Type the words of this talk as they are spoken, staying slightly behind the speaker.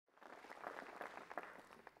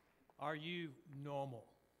Are you normal?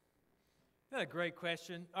 Isn't that a great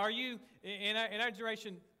question? Are you, in our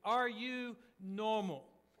generation, are you normal?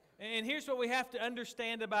 And here's what we have to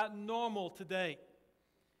understand about normal today.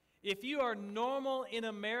 If you are normal in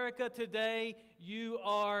America today, you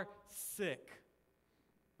are sick.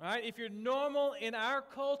 All right? If you're normal in our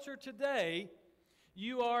culture today,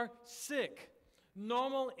 you are sick.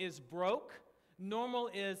 Normal is broke. Normal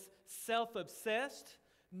is self-obsessed.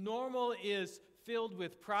 Normal is filled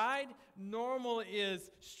with pride. Normal is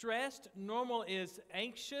stressed. Normal is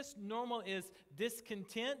anxious. Normal is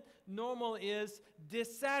discontent. Normal is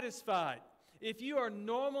dissatisfied. If you are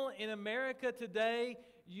normal in America today,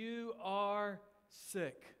 you are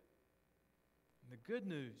sick. And the good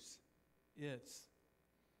news is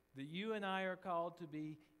that you and I are called to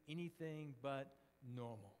be anything but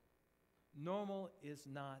normal. Normal is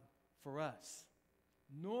not for us.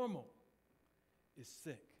 Normal is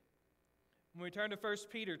sick. When we turn to 1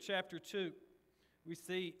 Peter chapter 2, we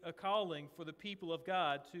see a calling for the people of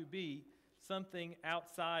God to be something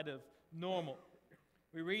outside of normal.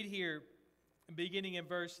 We read here, beginning in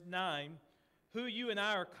verse 9, who you and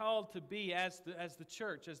I are called to be as the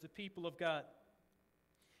church, as the people of God.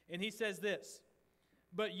 And he says this,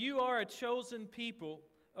 but you are a chosen people,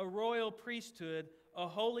 a royal priesthood, a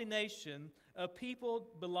holy nation, a people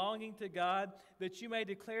belonging to God, that you may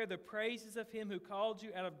declare the praises of him who called you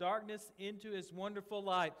out of darkness into his wonderful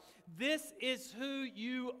light. This is who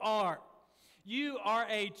you are. You are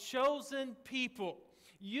a chosen people.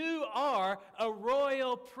 You are a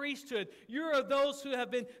royal priesthood. You are those who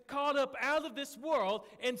have been called up out of this world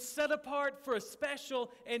and set apart for a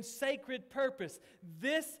special and sacred purpose.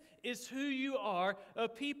 This is who you are, a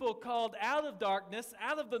people called out of darkness,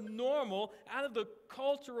 out of the normal, out of the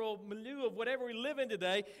cultural milieu of whatever we live in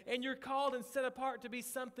today, and you're called and set apart to be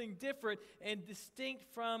something different and distinct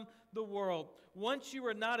from the world. Once you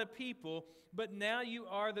were not a people, but now you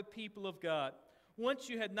are the people of God. Once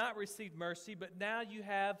you had not received mercy, but now you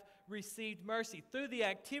have received mercy. Through the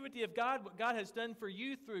activity of God, what God has done for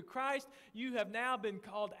you through Christ, you have now been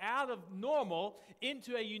called out of normal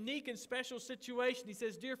into a unique and special situation. He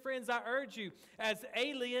says, dear friends, I urge you as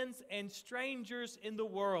aliens and strangers in the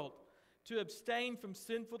world to abstain from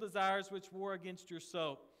sinful desires which war against your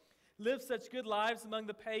soul. Live such good lives among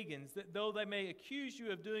the pagans that though they may accuse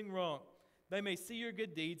you of doing wrong, they may see your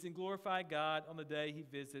good deeds and glorify God on the day he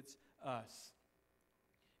visits us.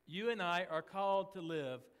 You and I are called to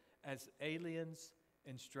live as aliens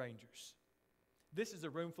and strangers. This is a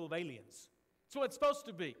room full of aliens. That's what it's supposed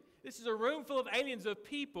to be. This is a room full of aliens, of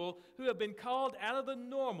people who have been called out of the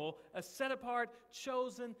normal, a set-apart,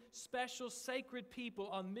 chosen, special, sacred people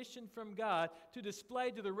on mission from God to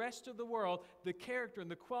display to the rest of the world the character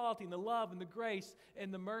and the quality and the love and the grace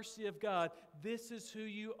and the mercy of God. This is who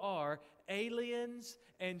you are, aliens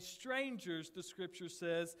and strangers, the Scripture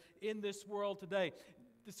says, in this world today.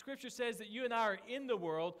 The Scripture says that you and I are in the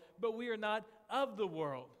world, but we are not of the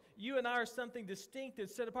world. You and I are something distinct and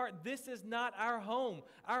set apart. This is not our home.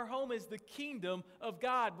 Our home is the kingdom of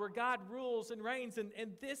God, where God rules and reigns, and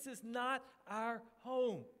this is not our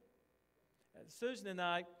home. Susan and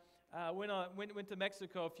I went to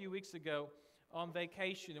Mexico a few weeks ago on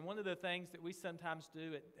vacation, and one of the things that we sometimes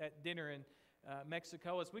do at dinner in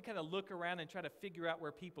Mexico is we kind of look around and try to figure out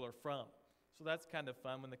where people are from. So that's kind of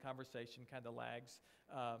fun when the conversation kind of lags.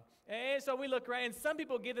 And so we look around, and some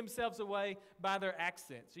people give themselves away by their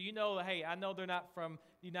accent. So you know, hey, I know they're not from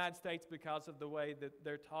the United States because of the way that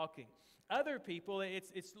they're talking. Other people,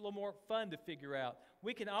 it's a little more fun to figure out.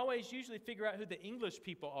 We can always usually figure out who the English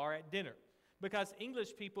people are at dinner, because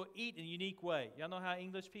English people eat in a unique way. Y'all know how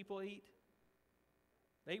English people eat?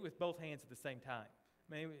 They eat with both hands at the same time.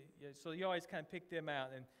 So you always kind of pick them out.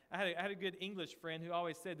 And I had a good English friend who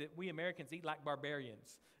always said that we Americans eat like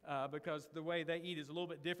barbarians because the way they eat is a little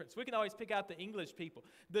bit different. So we can always pick out the English people.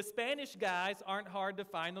 The Spanish guys aren't hard to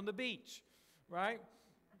find on the beach, right?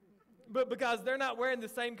 But because they're not wearing the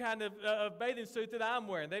same kind of bathing suit that I'm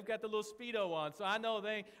wearing. They've got the little Speedo on. So I know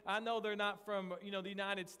they're not from, the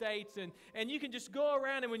United States. And you can just go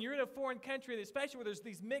around, and when you're in a foreign country, especially where there's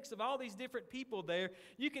these mix of all these different people there,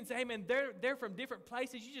 you can say, hey man, they're from different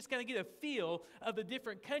places. You just kind of get a feel of the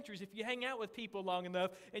different countries if you hang out with people long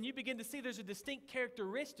enough, and you begin to see there's a distinct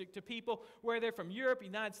characteristic to people, where they're from Europe,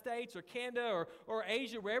 United States, or Canada, or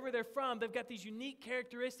Asia, wherever they're from. They've got these unique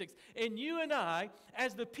characteristics. And you and I,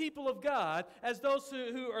 as the people of God, as those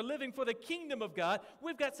who are living for the kingdom of God,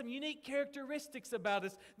 we've got some unique characteristics about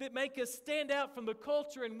us that make us stand out from the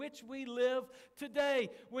culture in which we live today.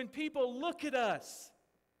 When people look at us,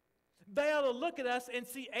 they ought to look at us and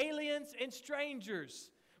see aliens and strangers.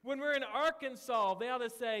 When we're in Arkansas, they ought to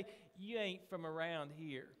say, you ain't from around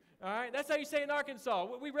here. All right, that's how you say in Arkansas.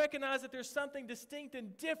 We recognize that there's something distinct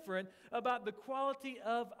and different about the quality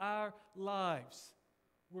of our lives.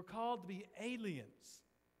 We're called to be aliens,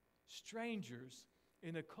 strangers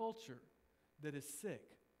in a culture that is sick.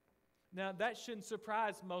 Now, that shouldn't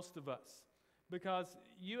surprise most of us because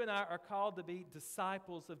you and I are called to be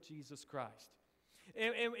disciples of Jesus Christ.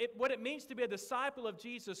 What it means to be a disciple of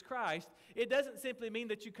Jesus Christ, it doesn't simply mean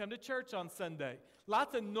that you come to church on Sunday.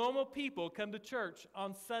 Lots of normal people come to church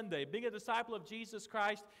on Sunday. Being a disciple of Jesus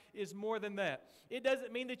Christ is more than that. It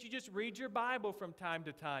doesn't mean that you just read your Bible from time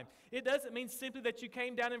to time. It doesn't mean simply that you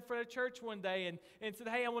came down in front of church one day and said,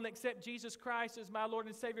 hey, I want to accept Jesus Christ as my Lord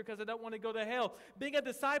and Savior because I don't want to go to hell. Being a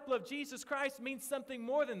disciple of Jesus Christ means something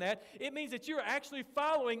more than that. It means that you're actually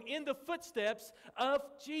following in the footsteps of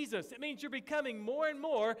Jesus. It means you're becoming more and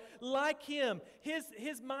more like Him.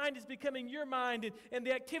 His mind is becoming your mind, and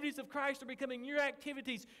the activities of Christ are becoming your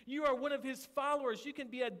activities. You are one of His followers. You can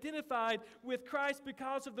be identified with Christ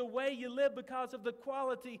because of the way you live, because of the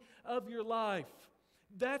quality of your life.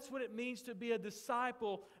 That's what it means to be a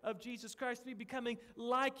disciple of Jesus Christ, to be becoming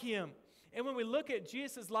like Him. And when we look at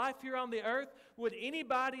Jesus' life here on the earth, would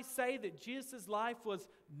anybody say that Jesus' life was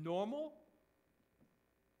normal?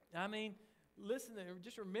 I mean, listen,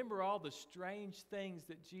 just remember all the strange things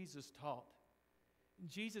that Jesus taught.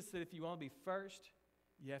 Jesus said if you want to be first,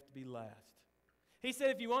 you have to be last. He said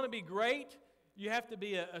if you want to be great, you have to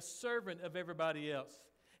be a servant of everybody else.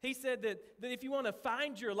 He said that if you want to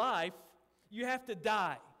find your life, you have to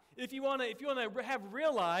die. If you want to have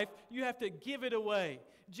real life, you have to give it away.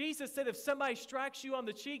 Jesus said if somebody strikes you on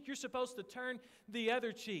the cheek, you're supposed to turn the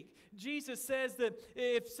other cheek. Jesus says that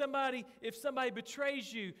if somebody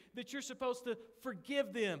betrays you, that you're supposed to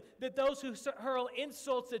forgive them. That those who hurl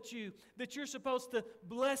insults at you, that you're supposed to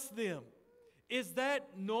bless them. Is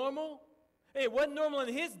that normal? It wasn't normal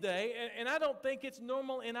in His day, and I don't think it's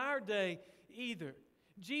normal in our day either.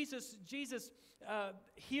 Jesus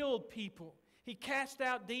healed people. He cast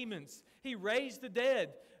out demons. He raised the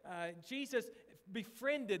dead. Jesus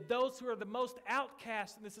befriended those who are the most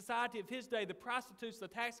outcast in the society of His day, the prostitutes, the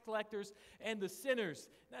tax collectors, and the sinners.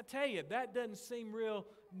 And I tell you, that doesn't seem real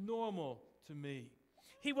normal to me.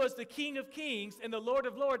 He was the King of Kings and the Lord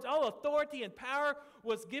of Lords. All authority and power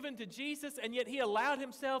was given to Jesus, and yet He allowed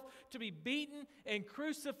Himself to be beaten and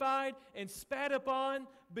crucified and spat upon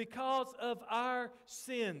because of our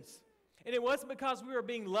sins. And it wasn't because we were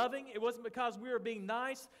being loving. It wasn't because we were being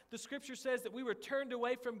nice. The Scripture says that we were turned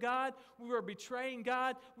away from God. We were betraying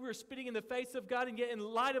God. We were spitting in the face of God. And yet in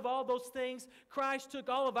light of all those things, Christ took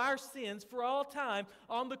all of our sins for all time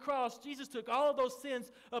on the cross. Jesus took all of those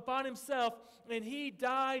sins upon Himself, and He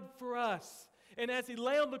died for us. And as He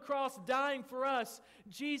lay on the cross dying for us,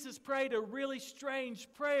 Jesus prayed a really strange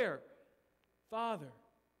prayer. Father,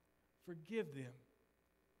 forgive them.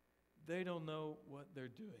 They don't know what they're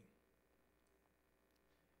doing.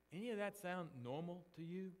 Any of that sound normal to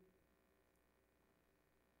you?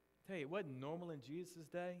 I tell you, it wasn't normal in Jesus'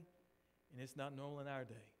 day, and it's not normal in our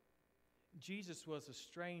day. Jesus was a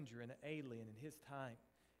stranger and an alien in His time,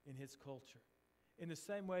 in His culture. In the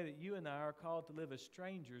same way that you and I are called to live as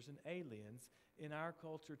strangers and aliens in our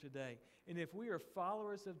culture today. And if we are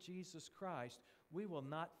followers of Jesus Christ, we will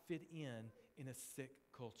not fit in a sick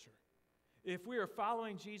culture. If we are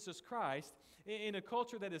following Jesus Christ in a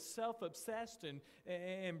culture that is self-obsessed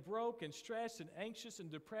and broke and stressed and anxious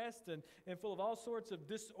and depressed and full of all sorts of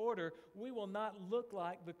disorder, we will not look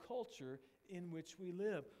like the culture in which we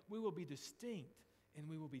live. We will be distinct and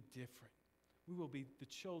we will be different. We will be the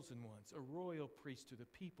chosen ones, a royal priesthood,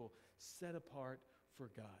 a people set apart for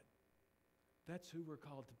God. That's who we're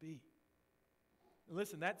called to be.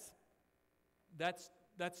 Listen, that's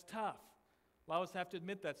tough. A lot of us have to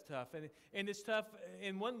admit that's tough. And it's tough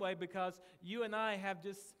in one way because you and I have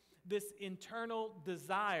just this internal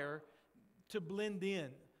desire to blend in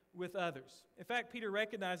with others. In fact, Peter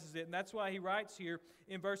recognizes it, and that's why he writes here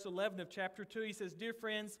in verse 11 of chapter 2, he says, "Dear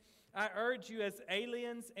friends, I urge you as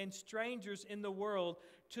aliens and strangers in the world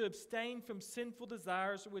to abstain from sinful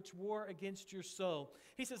desires which war against your soul."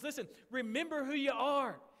 He says, listen, remember who you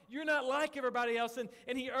are. You're not like everybody else.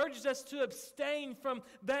 And he urges us to abstain from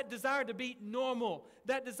that desire to be normal,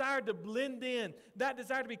 that desire to blend in, that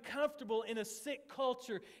desire to be comfortable in a sick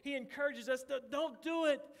culture. He encourages us to don't do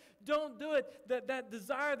it. Don't do it. That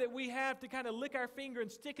desire that we have to kind of lick our finger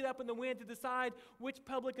and stick it up in the wind to decide which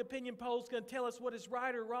public opinion poll is going to tell us what is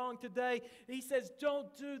right or wrong today. He says,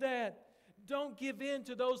 don't do that. Don't give in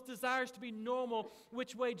to those desires to be normal,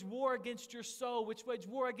 which wage war against your soul, which wage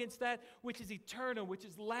war against that which is eternal, which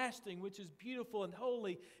is lasting, which is beautiful and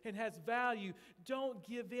holy and has value. Don't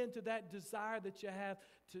give in to that desire that you have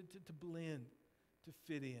to blend. to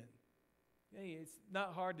fit in. Hey, it's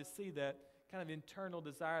not hard to see that kind of internal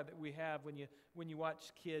desire that we have when you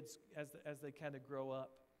watch kids as they kind of grow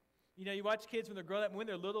up. You know, you watch kids when they're growing up, and when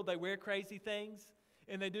they're little, they wear crazy things.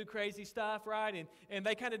 And they do crazy stuff, right? And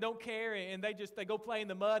they kind of don't care, and they go play in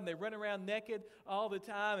the mud, and they run around naked all the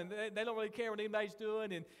time, and they don't really care what anybody's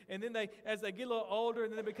doing. And then as they get a little older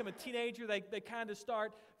and then they become a teenager, they kind of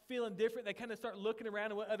start feeling different. They kind of start looking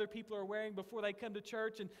around at what other people are wearing before they come to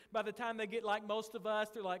church. And by the time they get like most of us,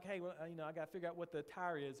 they're like, hey, well, I got to figure out what the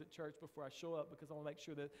attire is at church before I show up because I want to make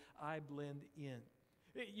sure that I blend in.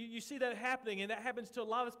 You see that happening, and that happens to a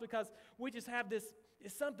lot of us because we just have this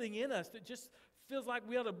something in us that just feels like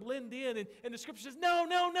we ought to blend in. And the scripture says, no,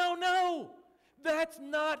 no, no, no. That's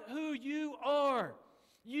not who you are.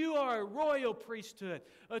 You are a royal priesthood,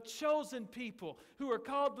 a chosen people who are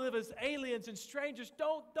called to live as aliens and strangers.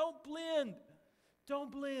 Don't blend.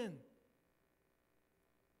 Don't blend.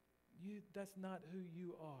 That's not who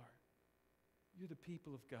you are. You're the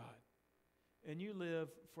people of God. And you live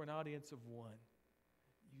for an audience of one.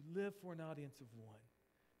 You live for an audience of one.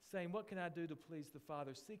 Saying, what can I do to please the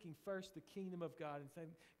Father? Seeking first the kingdom of God and saying,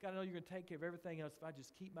 God, I know you're going to take care of everything else if I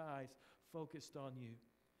just keep my eyes focused on you.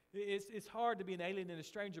 It's hard to be an alien and a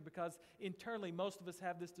stranger because internally most of us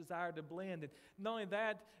have this desire to blend. And not only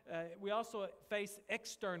that, we also face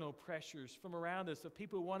external pressures from around us of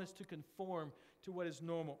people who want us to conform to what is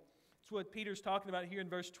normal. It's what Peter's talking about here in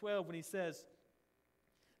verse 12 when he says,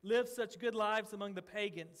 live such good lives among the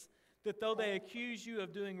pagans that though they accuse you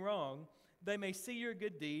of doing wrong, they may see your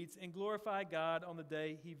good deeds and glorify God on the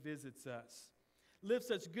day He visits us. Live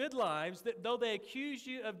such good lives that though they accuse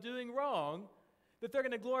you of doing wrong, that they're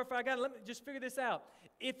going to glorify God. Let me just figure this out.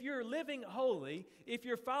 If you're living holy, if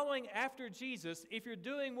you're following after Jesus, if you're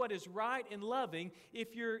doing what is right and loving,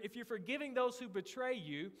 if you're forgiving those who betray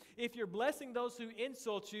you, if you're blessing those who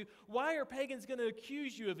insult you, why are pagans going to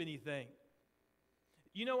accuse you of anything?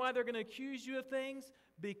 You know why they're going to accuse you of things?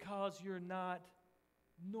 Because you're not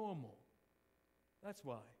normal. That's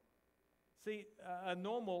why. See, a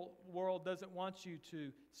normal world doesn't want you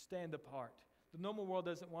to stand apart. The normal world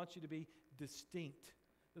doesn't want you to be distinct.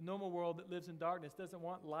 The normal world that lives in darkness doesn't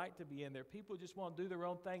want light to be in there. People just want to do their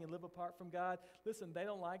own thing and live apart from God. Listen, they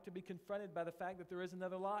don't like to be confronted by the fact that there is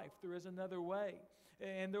another life, there is another way.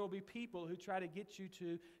 And there will be people who try to get you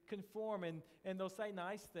to conform, and they'll say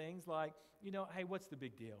nice things like, hey, what's the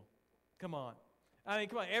big deal? Come on. I mean,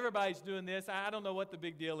 come on, everybody's doing this. I don't know what the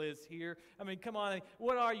big deal is here. I mean, come on,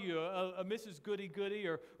 what are you, a Mrs. Goody-Goody,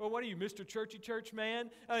 or what are you, Mr. Churchy Church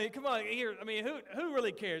man? I mean, come on, here, I mean, who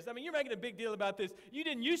really cares? I mean, you're making a big deal about this. You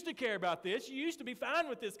didn't used to care about this. You used to be fine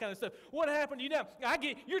with this kind of stuff. What happened to you now?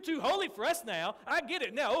 You're too holy for us now. I get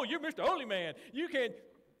it now. Oh, you're Mr. Holy Man. You can't.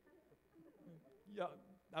 Yeah,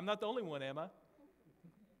 I'm not the only one, am I?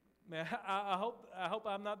 Man, I hope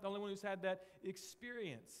I'm not the only one who's had that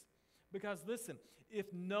experience. Because listen, if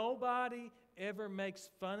nobody ever makes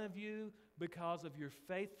fun of you because of your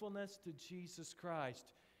faithfulness to Jesus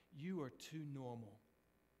Christ, you are too normal.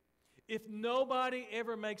 If nobody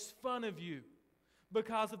ever makes fun of you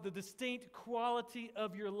because of the distinct quality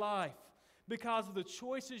of your life, because of the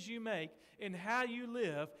choices you make and how you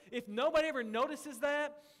live, if nobody ever notices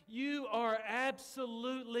that, you are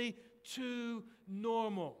absolutely too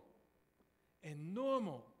normal. And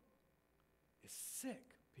normal is sick.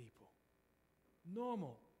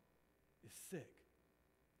 Normal is sick.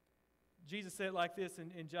 Jesus said it like this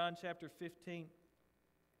in John chapter 15.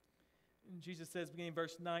 And Jesus says, beginning in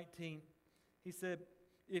verse 19, He said,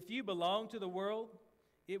 if you belong to the world,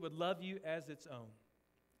 it would love you as its own.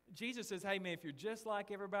 Jesus says, hey man, if you're just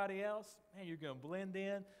like everybody else, man, you're going to blend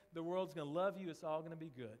in. The world's going to love you. It's all going to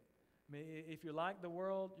be good. I mean, if you're like the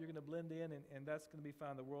world, you're going to blend in, and that's going to be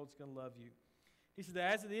fine. The world's going to love you. He said,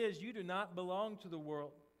 as it is, you do not belong to the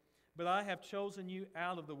world, but I have chosen you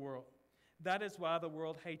out of the world. That is why the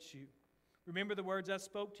world hates you. Remember the words I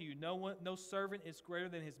spoke to you. No servant is greater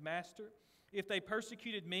than his master. If they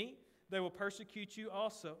persecuted me, they will persecute you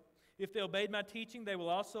also. If they obeyed my teaching, they will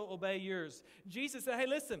also obey yours. Jesus said, hey,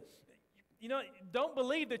 listen, don't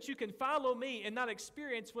believe that you can follow me and not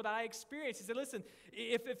experience what I experienced. He said, listen,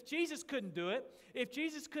 if Jesus couldn't do it, if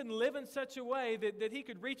Jesus couldn't live in such a way that He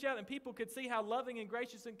could reach out and people could see how loving and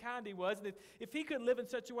gracious and kind He was, and if He couldn't live in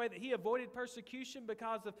such a way that He avoided persecution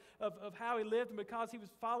because of how He lived and because He was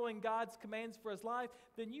following God's commands for His life,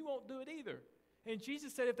 then you won't do it either. And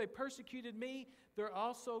Jesus said, if they persecuted me, they're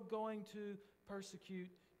also going to persecute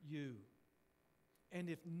you. And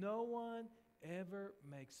if no one ever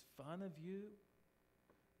makes fun of you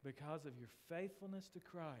because of your faithfulness to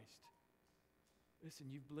Christ, listen,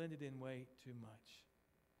 you've blended in way too much.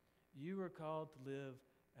 You are called to live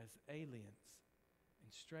as aliens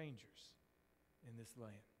and strangers in this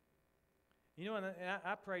land. You know, and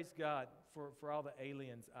I praise God for all the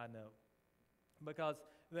aliens I know. Because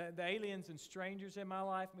the aliens and strangers in my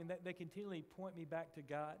life, I mean, they continually point me back to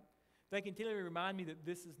God. They continually remind me that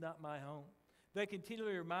this is not my home. They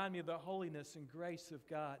continually remind me of the holiness and grace of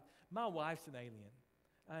God. My wife's an alien.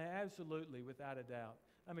 Absolutely, without a doubt.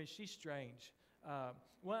 I mean, she's strange.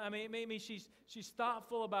 She's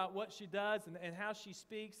thoughtful about what she does and how she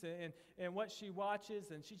speaks and what she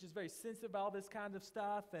watches, and she's just very sensitive about all this kind of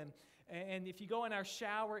stuff. And if you go in our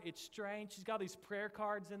shower, it's strange. She's got these prayer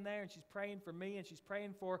cards in there, and she's praying for me, and she's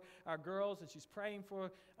praying for our girls, and she's praying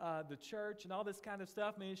for the church and all this kind of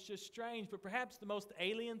stuff. I mean, it's just strange. But perhaps the most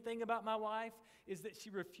alien thing about my wife is that she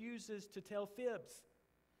refuses to tell fibs.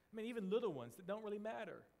 I mean, even little ones that don't really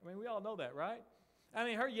matter. I mean, we all know that, right? I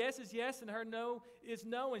mean, her yes is yes and her no is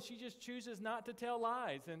no, and she just chooses not to tell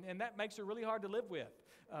lies, and that makes her really hard to live with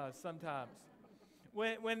sometimes.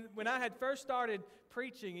 When I had first started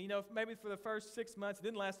preaching, you know, maybe for the first 6 months, it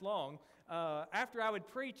didn't last long. After I would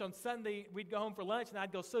preach on Sunday, we'd go home for lunch, and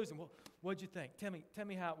I'd go, Susan, well, what'd you think? Tell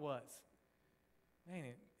me how it was. Man,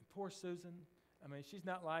 poor Susan. I mean, she's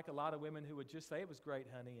not like a lot of women who would just say, it was great,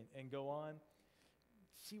 honey, and go on.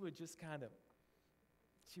 She would just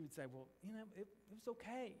she would say, well, you know, it was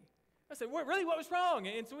okay. I said, what was wrong?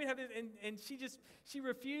 And so we had this, and she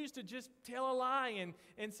refused to just tell a lie,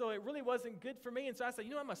 and so it really wasn't good for me. And so I said,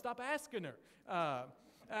 you know, I'm going to stop asking her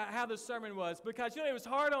how the sermon was, because, you know, it was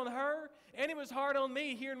hard on her, and it was hard on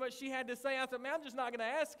me hearing what she had to say. I said, man, I'm just not going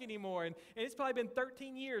to ask anymore. And it's probably been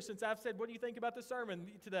 13 years since I've said, what do you think about the sermon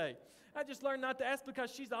today? I just learned not to ask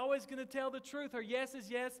because she's always going to tell the truth. Her yes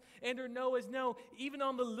is yes, and her no is no, even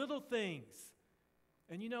on the little things.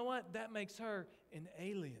 And you know what? That makes her an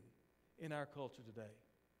alien in our culture today.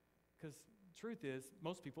 Because the truth is,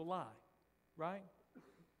 most people lie, right?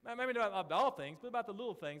 Maybe not about all things, but about the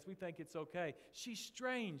little things, we think it's okay. She's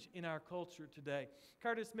strange in our culture today.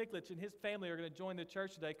 Curtis Miklich and his family are going to join the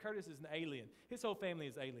church today. Curtis is an alien. His whole family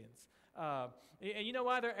is aliens. And you know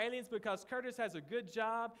why they're aliens? Because Curtis has a good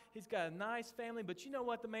job. He's got a nice family. But you know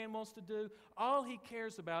what the man wants to do? All he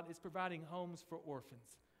cares about is providing homes for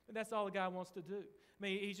orphans. And that's all the guy wants to do. I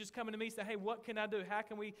mean, he's just coming to me and saying, hey, what can I do? How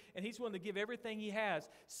can we? And he's willing to give everything he has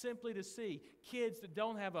simply to see kids that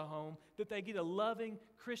don't have a home, that they get a loving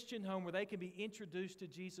Christian home where they can be introduced to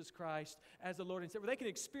Jesus Christ as the Lord and Savior, where they can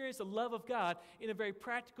experience the love of God in a very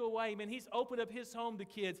practical way. I mean, he's opened up his home to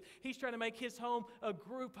kids. He's trying to make his home a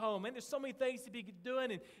group home. And there's so many things to be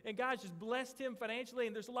doing, and God's just blessed him financially,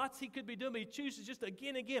 and there's lots he could be doing, but he chooses just again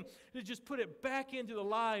and again to just put it back into the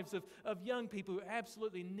lives of young people who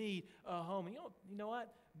absolutely need a home. And you know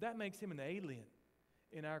what? That makes him an alien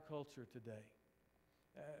in our culture today.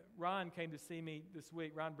 Ron came to see me this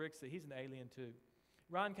week. Ron Brixey, he's an alien too.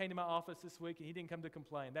 Ron came to my office this week, and he didn't come to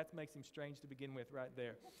complain. That makes him strange to begin with right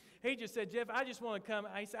there. He just said, Jeff, I just want to come.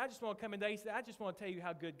 He said, I just want to come in today. He said, I just want to tell you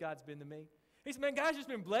how good God's been to me. He said, man, God's just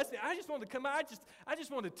been blessed. I just wanted to come out. I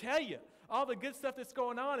just wanted to tell you all the good stuff that's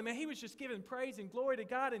going on. And man, he was just giving praise and glory to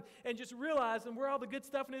God and just realizing where all the good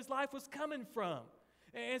stuff in his life was coming from.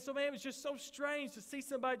 And so, man, it was just so strange to see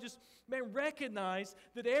somebody just, man, recognize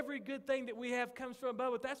that every good thing that we have comes from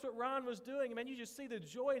above. But that's what Ron was doing. Man, you just see the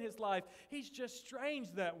joy in his life. He's just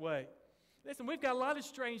strange that way. Listen, we've got a lot of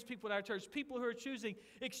strange people in our church, people who are choosing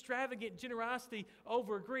extravagant generosity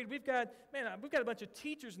over greed. We've got a bunch of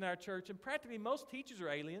teachers in our church, and practically most teachers are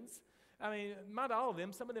aliens. I mean, not all of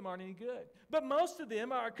them. Some of them aren't any good. But most of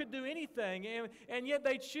them could do anything, and yet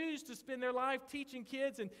they choose to spend their life teaching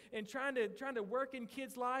kids and trying to work in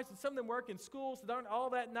kids' lives, and some of them work in schools that aren't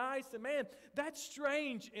all that nice. And man, that's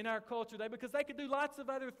strange in our culture today because they could do lots of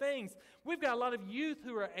other things. We've got a lot of youth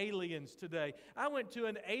who are aliens today. I went to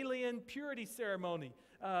an alien purity ceremony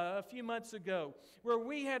a few months ago where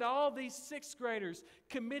we had all these sixth graders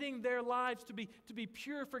committing their lives to be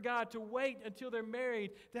pure for God, to wait until they're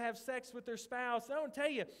married, to have sex with their spouse. And I want to tell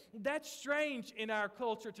you, that's strange in our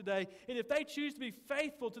culture today. And if they choose to be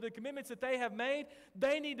faithful to the commitments that they have made,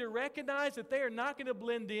 they need to recognize that they are not going to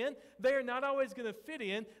blend in. They are not always going to fit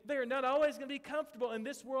in. They are not always going to be comfortable in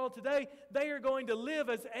this world today. They are going to live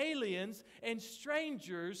as aliens and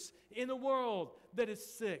strangers in a world that is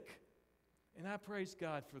sick. And I praise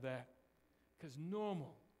God for that, because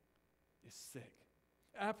normal is sick.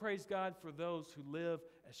 I praise God for those who live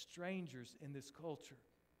as strangers in this culture,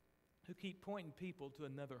 who keep pointing people to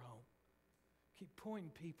another home, keep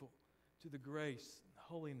pointing people to the grace and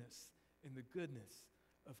holiness and the goodness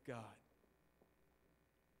of God.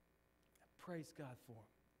 I praise God for them.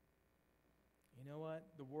 You know what?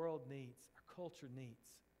 The world needs, our culture needs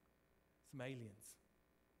some aliens.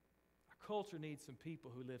 Our culture needs some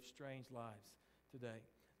people who live strange lives today.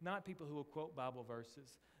 Not people who will quote Bible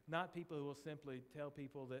verses, not people who will simply tell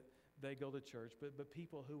people that they go to church, but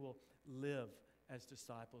people who will live as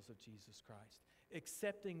disciples of Jesus Christ,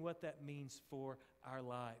 accepting what that means for our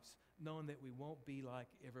lives, knowing that we won't be like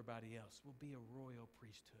everybody else. We'll be a royal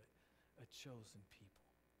priesthood, a chosen people.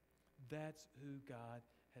 That's who God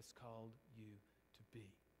has called you to be.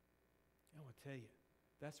 I want to tell you,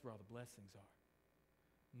 that's where all the blessings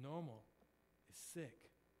are. Normal is sick.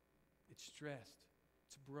 It's stressed.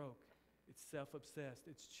 It's broke. It's self-obsessed.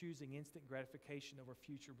 It's choosing instant gratification over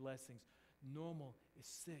future blessings. Normal is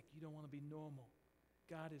sick. You don't want to be normal.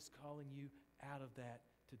 God is calling you out of that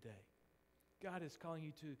today. God is calling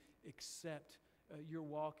you to accept your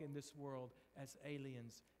walk in this world as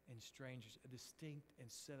aliens and strangers, a distinct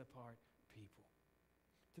and set-apart people.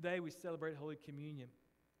 Today we celebrate Holy Communion.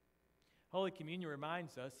 Holy Communion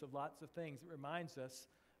reminds us of lots of things. It reminds us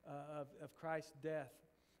of Christ's death.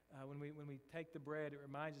 When we take the bread, it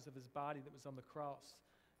reminds us of his body that was on the cross.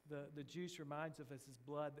 The juice reminds us of his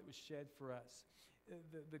blood that was shed for us.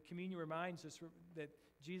 The communion reminds us that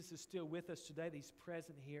Jesus is still with us today, that he's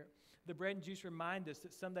present here. The bread and juice remind us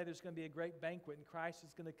that someday there's going to be a great banquet and Christ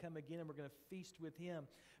is going to come again and we're going to feast with him.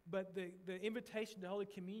 But the invitation to Holy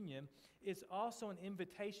Communion is also an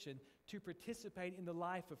invitation to participate in the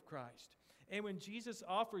life of Christ. And when Jesus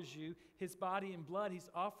offers you his body and blood, he's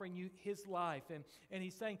offering you his life. And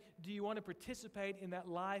he's saying, do you want to participate in that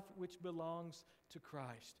life which belongs to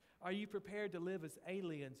Christ? Are you prepared to live as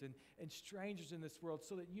aliens and strangers in this world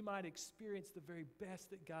so that you might experience the very best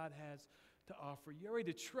that God has to offer? You're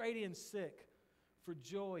ready to trade in sick for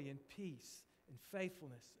joy and peace and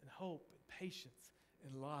faithfulness and hope and patience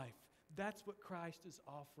and life. That's what Christ is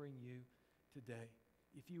offering you today,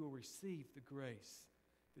 if you will receive the grace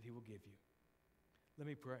that he will give you. Let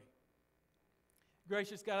me pray.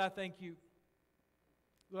 Gracious God, I thank you.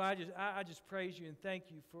 Lord, I just praise you and thank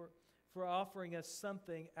you for offering us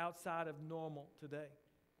something outside of normal today.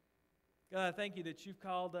 God, I thank you that you've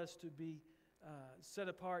called us to be set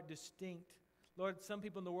apart, distinct. Lord, some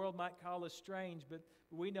people in the world might call us strange, but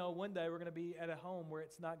we know one day we're going to be at a home where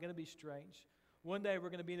it's not going to be strange. One day we're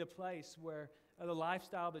going to be in a place where the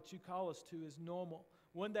lifestyle that you call us to is normal.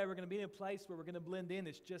 One day we're going to be in a place where we're going to blend in.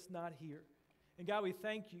 It's just not here. And God, we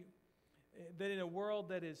thank you that in a world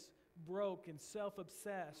that is broke and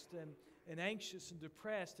self-obsessed and anxious and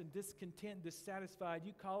depressed and discontent, dissatisfied,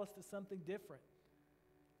 you call us to something different.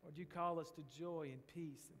 Lord, you call us to joy and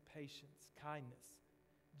peace and patience, kindness,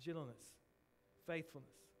 gentleness,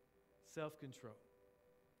 faithfulness, self-control.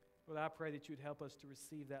 Lord, I pray that you would help us to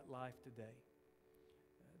receive that life today,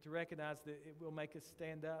 to recognize that it will make us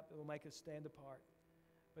stand up, it will make us stand apart,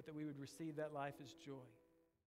 but that we would receive that life as joy.